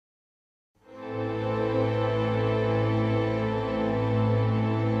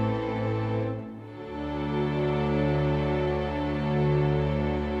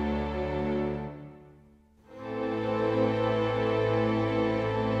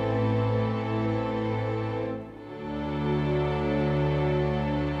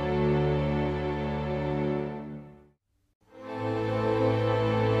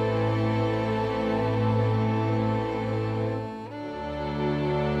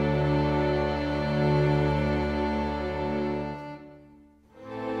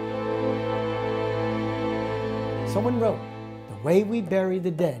Someone wrote, "The way we bury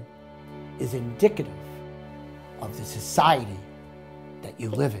the dead is indicative of the society that you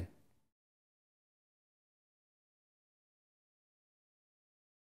live in."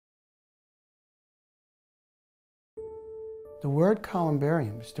 The word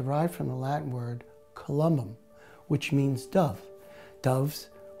columbarium is derived from the Latin word columbum, which means dove. Doves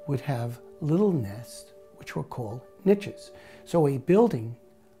would have little nests, which were called niches. So a building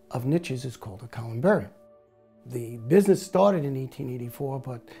of niches is called a columbarium. The business started in 1884,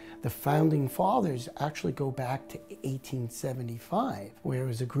 but the founding fathers actually go back to 1875, where it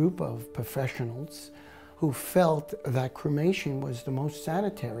was a group of professionals who felt that cremation was the most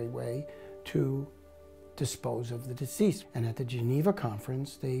sanitary way to dispose of the deceased. And at the Geneva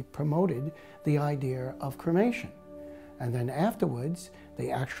Conference, they promoted the idea of cremation. And then afterwards,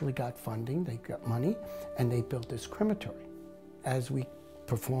 they actually got funding, they got money, and they built this crematory. As we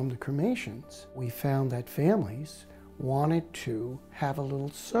performed the cremations, we found that families wanted to have a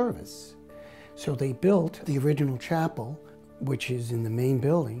little service. So they built the original chapel, which is in the main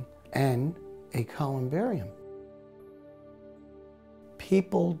building, and a columbarium.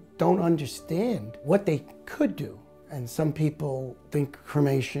 People don't understand what they could do. And some people think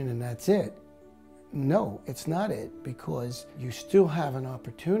cremation and that's it. No, it's not it, because you still have an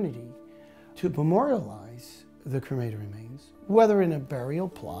opportunity to memorialize the cremated remains, whether in a burial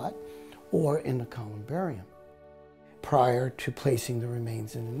plot or in a columbarium. Prior to placing the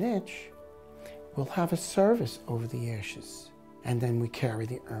remains in a niche, we'll have a service over the ashes, and then we carry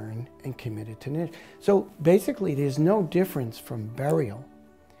the urn and commit it to niche. So basically, there's no difference from burial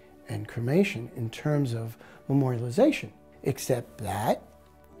and cremation in terms of memorialization, except that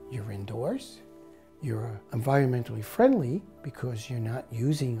you're indoors, you're environmentally friendly because you're not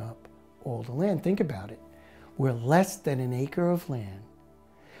using up all the land. Think about it. We're less than an acre of land.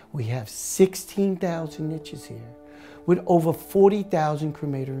 We have 16,000 niches here with over 40,000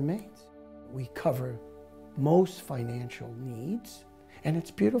 cremated remains. We cover most financial needs, and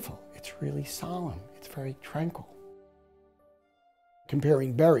it's beautiful. It's really solemn. It's very tranquil.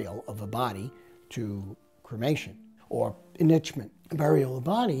 Comparing burial of a body to cremation or enrichment. Burial of a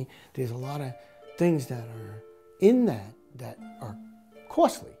body, there's a lot of things that are in that are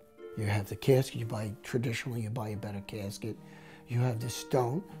costly. You have the casket, traditionally you buy a better casket. You have the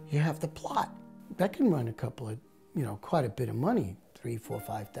stone, you have the plot. That can run a couple of, quite a bit of money, $3,000,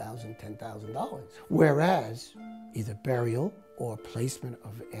 $4,000, $5,000, $10,000. Whereas either burial or placement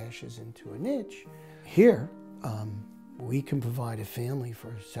of ashes into a niche, here we can provide a family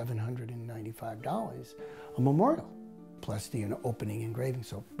for $795 a memorial, plus the opening engraving,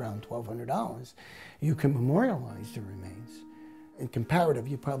 so around $1,200. You can memorialize the remains. In comparative,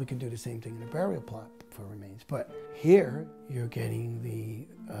 you probably could do the same thing in a burial plot for remains. But here, you're getting the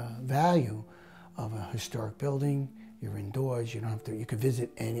value of a historic building. You're indoors. You don't have to. You could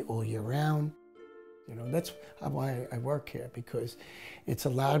visit all year round. That's why I work here, because it's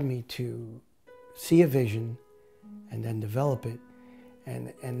allowed me to see a vision and then develop it,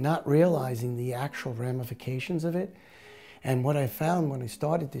 and not realizing the actual ramifications of it. And what I found when I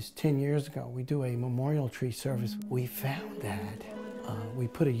started this 10 years ago, we do a memorial tree service. We found that we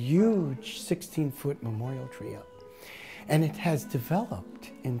put a huge 16-foot memorial tree up. And it has developed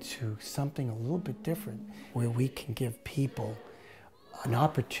into something a little bit different, where we can give people an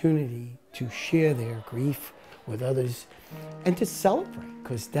opportunity to share their grief with others and to celebrate,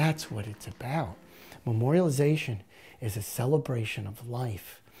 because that's what it's about. Memorialization is a celebration of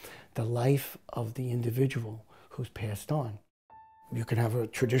life, the life of the individual who's passed on. You can have a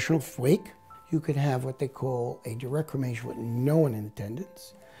traditional wake. You could have what they call a direct cremation with no one in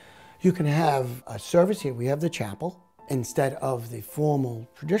attendance. You can have a service here. We have the chapel instead of the formal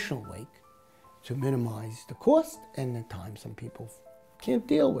traditional wake to minimize the cost and the time. Some people can't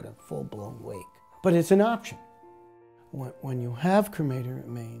deal with a full-blown wake, but it's an option. When you have cremated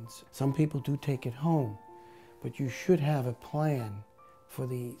remains, some people do take it home, but you should have a plan for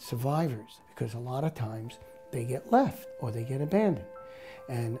the survivors, because a lot of times they get left or they get abandoned.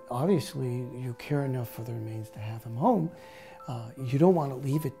 And obviously you care enough for the remains to have them home. You don't want to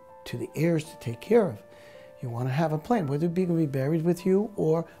leave it to the heirs to take care of. You want to have a plan, whether it be going to be buried with you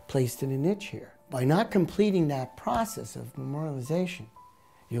or placed in a niche here. By not completing that process of memorialization,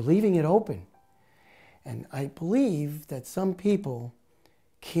 you're leaving it open. And I believe that some people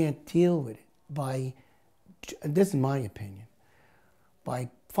can't deal with it by, this is my opinion,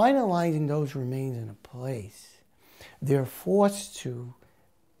 by finalizing those remains in a place, they're forced to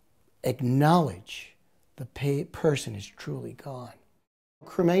acknowledge the person is truly gone.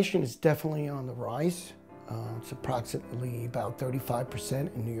 Cremation is definitely on the rise. It's approximately about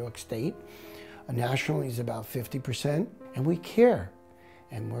 35% in New York State. Nationally is about 50%, and we care,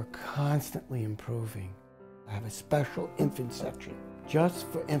 and we're constantly improving. I have a special infant section just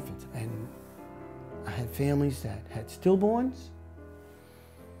for infants, and I had families that had stillborns.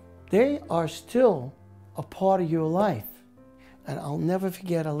 They are still a part of your life. And I'll never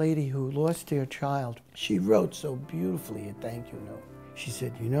forget a lady who lost their child. She wrote so beautifully a thank you note. She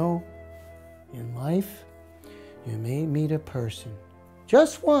said, you know, in life, you may meet a person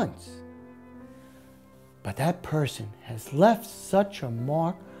just once, but that person has left such a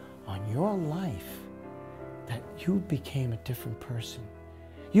mark on your life that you became a different person.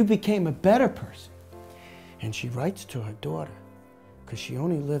 You became a better person. And she writes to her daughter, because she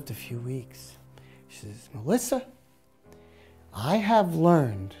only lived a few weeks. She says, Melissa, I have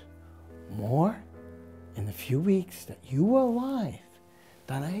learned more in the few weeks that you were alive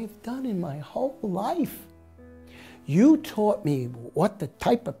than I have done in my whole life. You taught me what the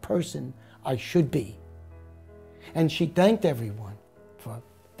type of person I should be. And she thanked everyone for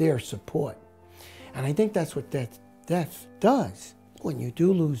their support. And I think that's what death does when you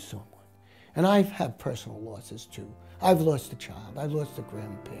do lose someone. And I've had personal losses too. I've lost a child, I've lost the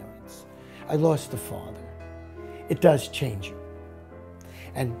grandparents, I lost a father. It does change you.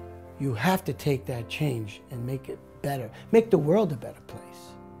 And you have to take that change and make it better, make the world a better place.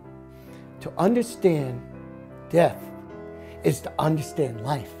 To understand death is to understand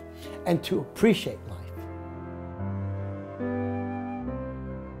life and to appreciate life.